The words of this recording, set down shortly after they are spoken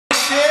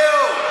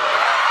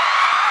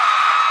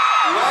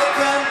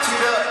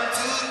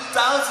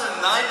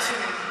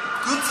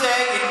good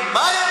day in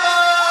Manila.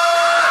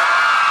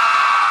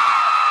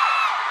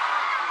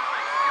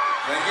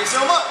 Thank you so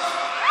much.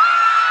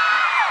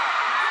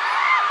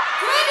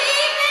 Good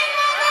evening,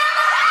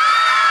 Manila!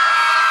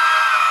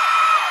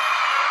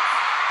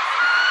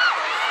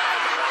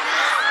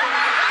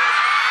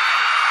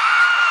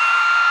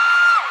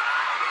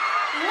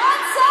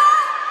 What's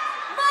up,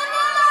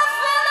 Manila,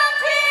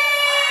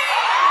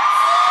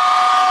 Philippines?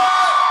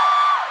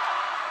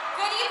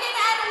 Good evening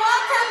and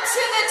welcome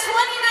to the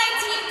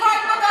 2019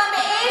 Park Magam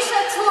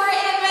Asia Tour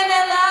in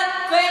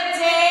Manila. Good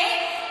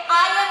day.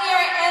 I am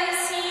your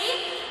MC.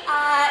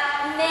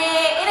 네,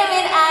 이름은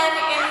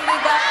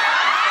안입니다.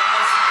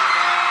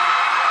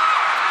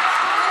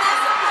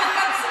 만나서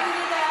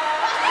반갑습니다.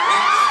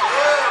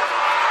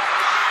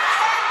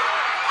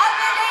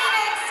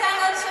 Belated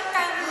생일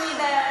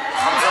축하합니다.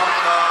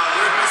 감사합니다.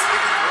 You're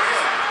speaking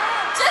Korean.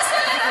 Just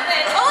a little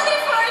bit, only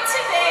for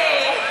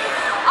today.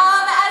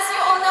 As you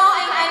all know,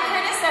 I'm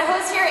Curtis, the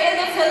host here in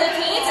the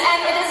Philippines, and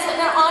it is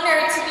an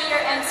honor to be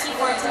your MC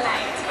for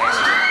tonight.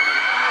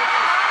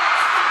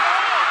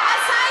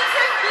 Aside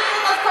from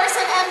being, of course,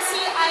 an MC,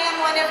 I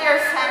am one of your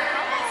fans.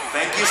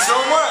 Thank you so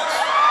much.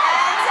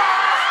 And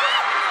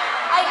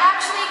I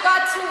actually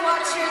got to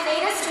watch your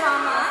latest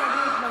drama,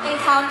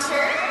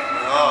 Encounter.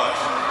 Gosh.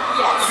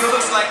 Yes. You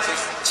look like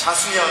just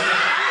자수연.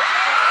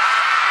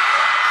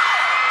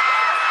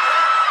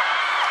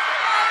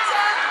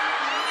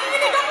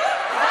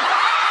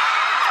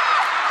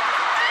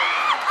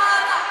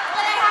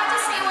 But I have to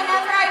say,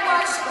 whenever I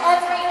watch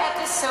every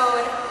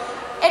episode,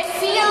 it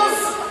feels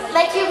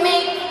like you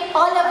make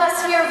all of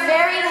us here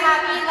very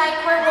happy,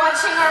 like we're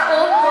watching our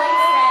own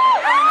boyfriend.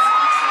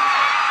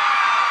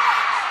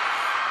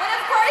 But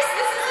of course,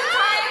 this is a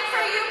time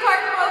for you,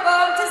 Park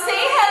Magam, to say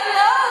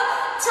hello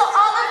to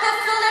all of the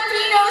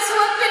Filipinos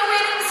who have been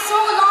waiting so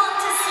long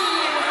to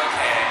see you.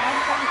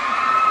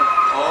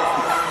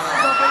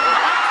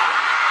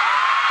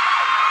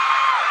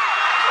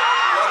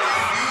 What a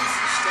huge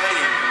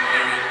stadium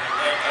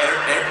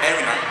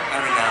every night.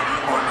 I'm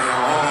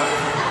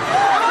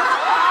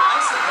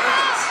so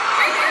nervous.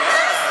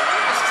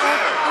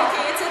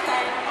 Okay, it's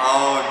okay.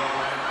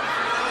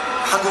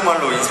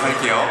 한국말로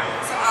인사할게요.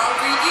 So I'll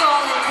greet you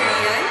all in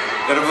Korean.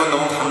 여러분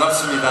너무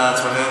반갑습니다.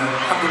 저는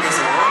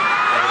한국에서 여러분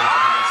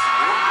만나시고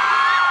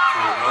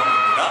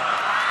조명입니다.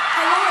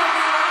 Hello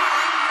everyone,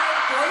 I'm your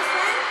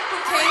boyfriend who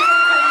came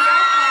from Korea,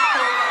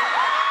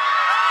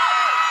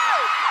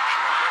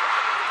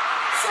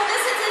 So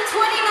this is the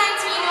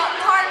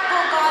 2019 Park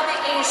Magam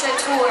Asia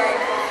Tour.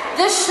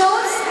 The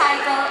show's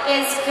title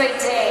is Good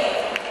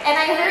Day. And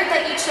I heard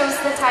that you chose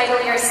the title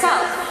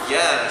yourself.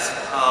 Yes,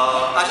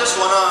 I just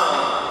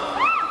wanna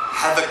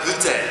have a good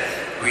day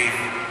with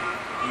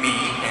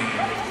me and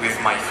with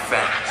my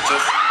fans.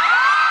 Just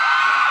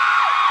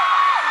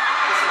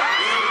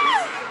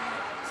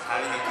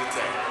having a good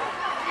day.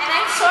 And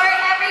I'm sure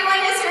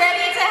everyone is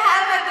ready to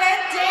have a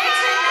good day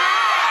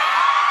tonight.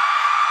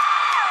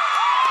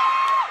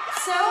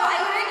 So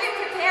I heard you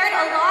prepared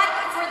a lot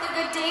for the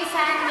Good Day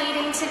fan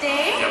meeting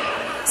today. Yep.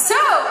 So,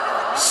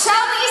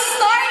 shall we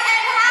start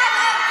and have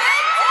a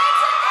good day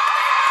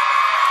together?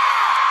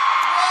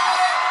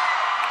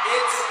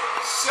 It's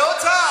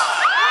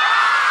showtime!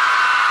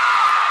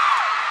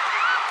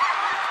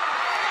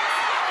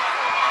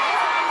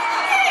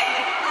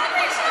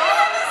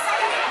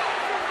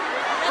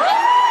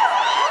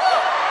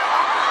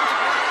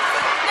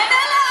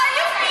 Manila, are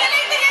you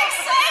feeling the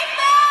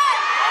excitement?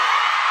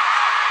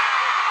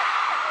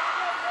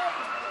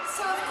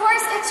 So of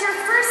course, it's your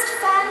first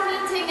fan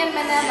meeting in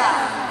Manila.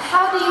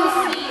 How do you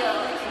feel?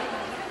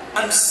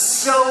 I'm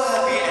so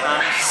happy and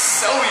I'm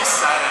so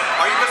excited.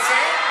 Are you the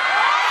same?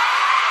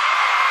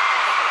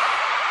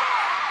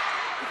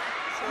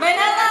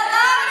 Manila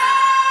louder!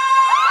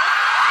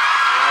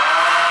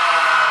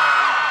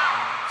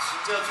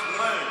 진짜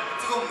정말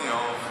뜨겁네요.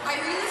 I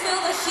really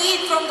feel the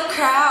heat from the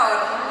crowd.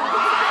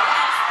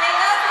 They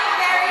love you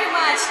very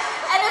much.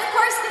 And of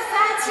course, the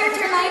fans here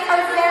tonight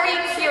are very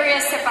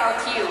curious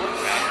about you.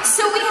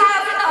 So we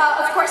have,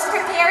 of course,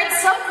 prepared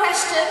some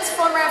questions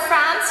from our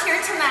fans here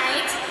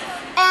tonight.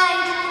 And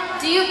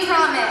do you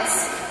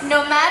promise,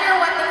 no matter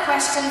what the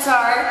questions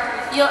are,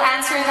 you'll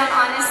answer them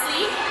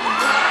honestly?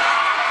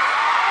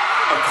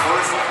 Of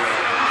course I will.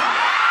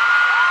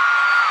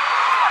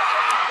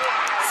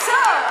 So,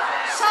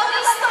 shall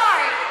we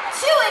start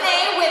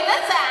Q&A with the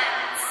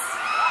fans?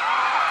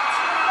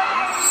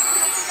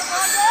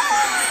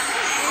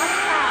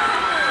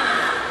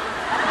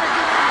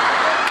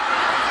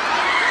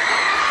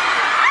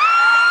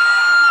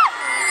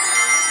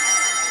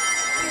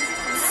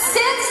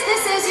 Since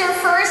this is your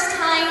first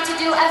time to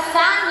do a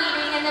fan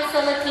meeting in the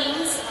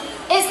Philippines,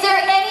 is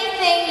there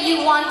anything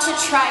you want to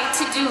try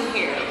to do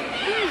here?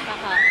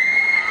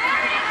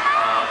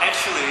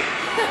 Actually,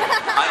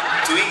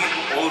 I'm doing it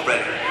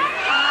already.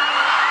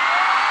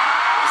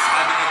 Just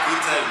having a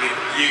good day with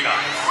you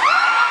guys.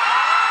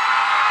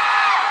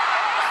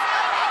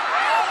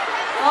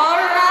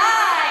 All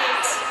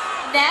right.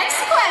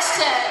 Next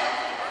question.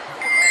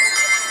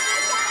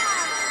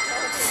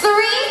 3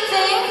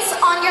 things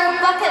on your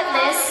bucket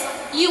list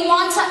you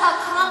want to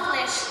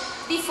accomplish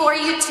before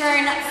you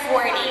turn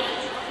 40?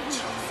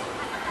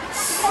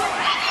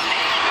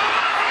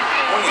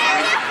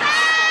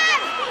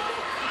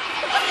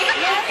 Only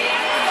three things.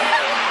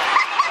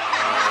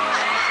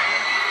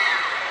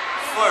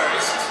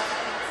 First,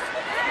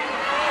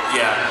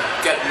 yeah,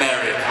 get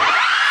married.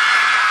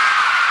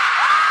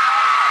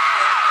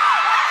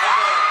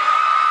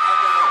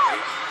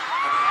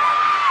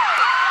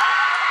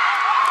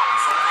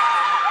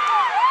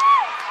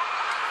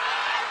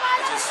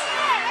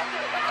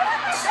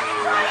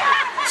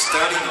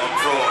 Studying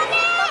abroad.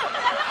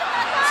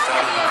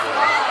 Studying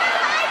abroad.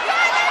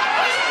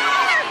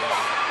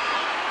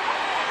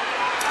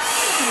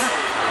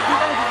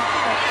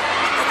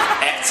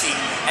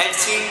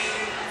 Acting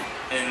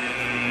in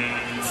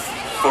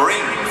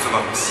foreign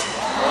films.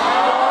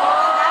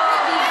 That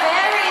would be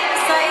very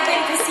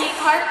exciting to see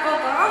Park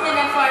Bo-gum in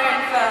a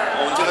foreign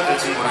film. 언제가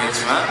될지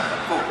모르겠지만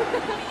꼭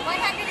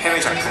해외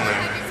작품을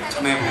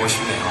참여해보고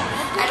싶네요.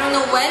 I don't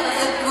know when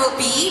it will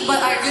be,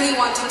 but I really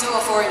want to do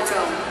a foreign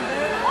film.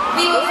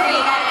 We will pray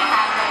that it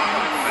happens.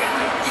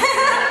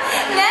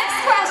 Next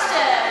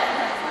question.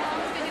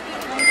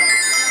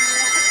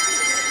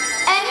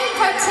 Any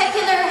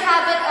particular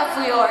habit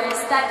of yours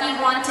that you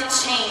want to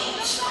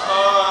change?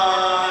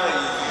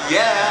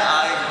 Yeah,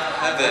 I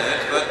have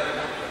it, but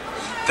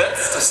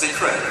that's the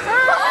secret.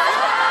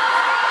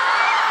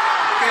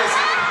 Because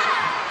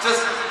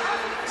just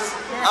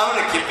I want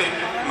to keep it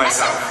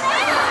myself. Okay.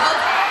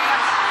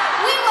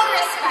 We will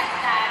respect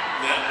that.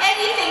 Yeah.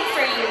 Anything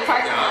for you,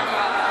 Park Yeah.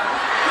 Bo-gum.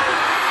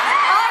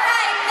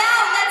 Alright, now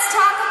let's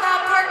talk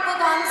about Park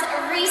Bo-gum's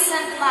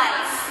recent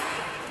life.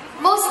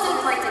 Most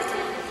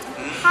importantly,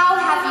 how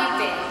have you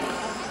been?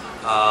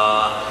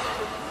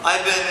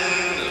 I've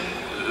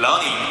been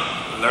learning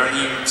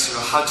to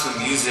how to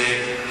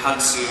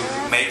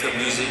make a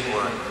music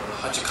or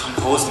how to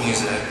compose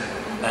music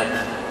at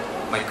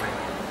my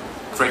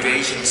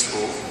graduation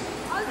school.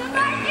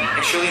 And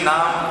actually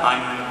now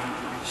I'm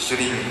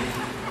shooting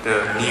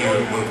the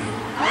new movie.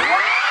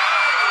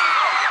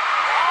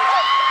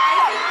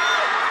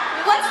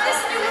 What's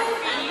this new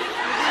movie?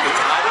 The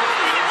title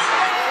is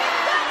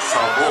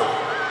Sabo.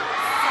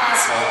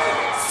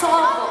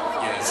 Sobo.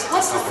 Yes.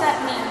 What does that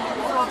mean?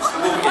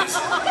 Sabo is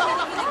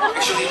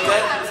actually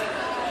that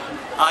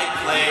I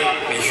play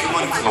a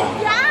human clone.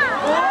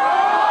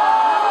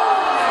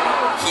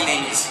 His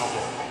name is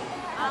Sabo.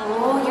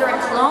 Oh, you're a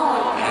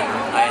clone. And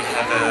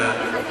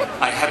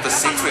I have the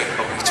secret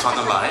of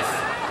eternal life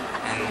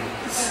and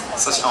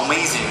such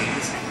amazing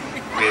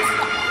with.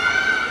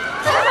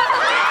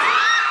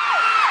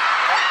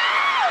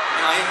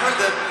 And I heard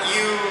that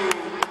you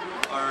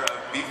are a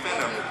big fan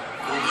of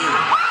Gongyu.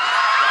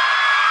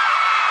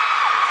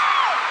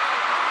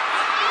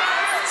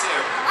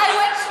 I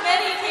watch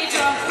many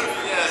K-dramas.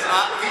 Yes,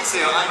 me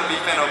too. I'm a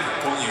big fan of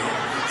Gongyu,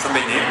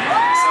 선배님.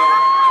 So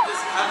I'm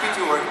just happy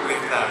to work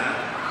with them.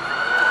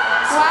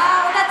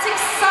 Wow, that's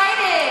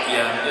exciting.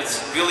 Yeah,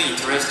 it's really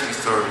interesting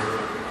story.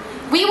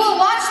 We will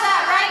watch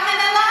that, right,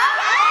 Manila?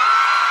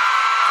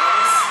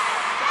 Promise?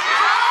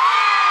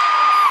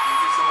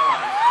 Thank you so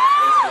much.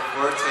 Let's look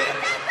forward to it.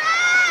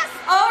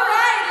 All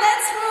right,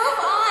 let's move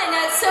on.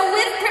 So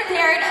we've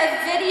prepared a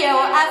video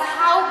of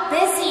how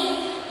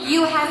busy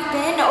you have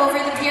been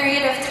over the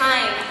period of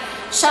time.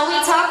 Shall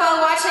we talk while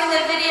watching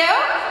the video?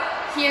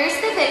 Here's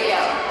the video.